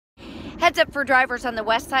Heads up for drivers on the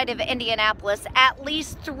west side of Indianapolis. At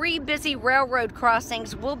least 3 busy railroad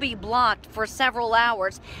crossings will be blocked for several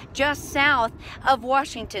hours just south of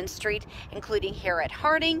Washington Street, including here at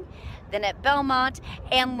Harding, then at Belmont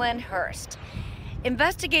and Lyndhurst.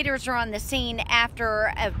 Investigators are on the scene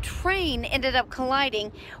after a train ended up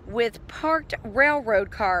colliding with parked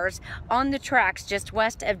railroad cars on the tracks just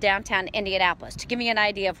west of downtown Indianapolis. To give you an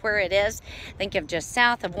idea of where it is, think of just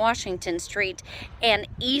south of Washington Street and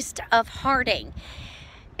east of Harding.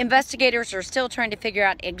 Investigators are still trying to figure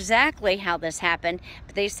out exactly how this happened,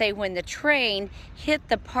 but they say when the train hit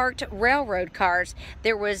the parked railroad cars,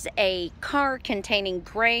 there was a car containing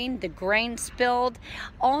grain. The grain spilled.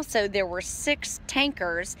 Also, there were 6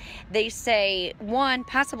 tankers. They say one,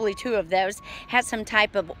 possibly 2 of those, had some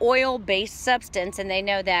type of oil-based substance, and they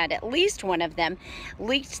know that at least one of them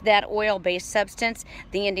leaked that oil-based substance.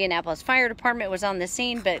 The Indianapolis Fire Department was on the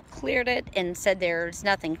scene, but cleared it and said there's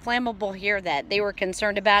nothing flammable here that they were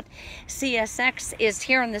concerned about. CSX is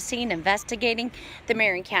here on the scene investigating. The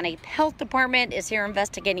Marion County Health Department is here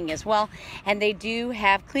investigating as well, and they do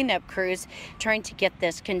have cleanup crews trying to get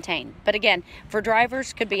this contained. But again, for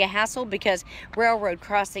drivers, could be a hassle because railroad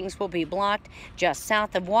crossings will be blocked just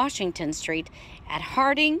south of Washington Street at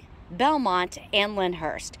Harding, Belmont, and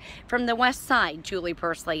Lyndhurst. From the west side, Julie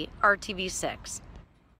Pursley, RTV6.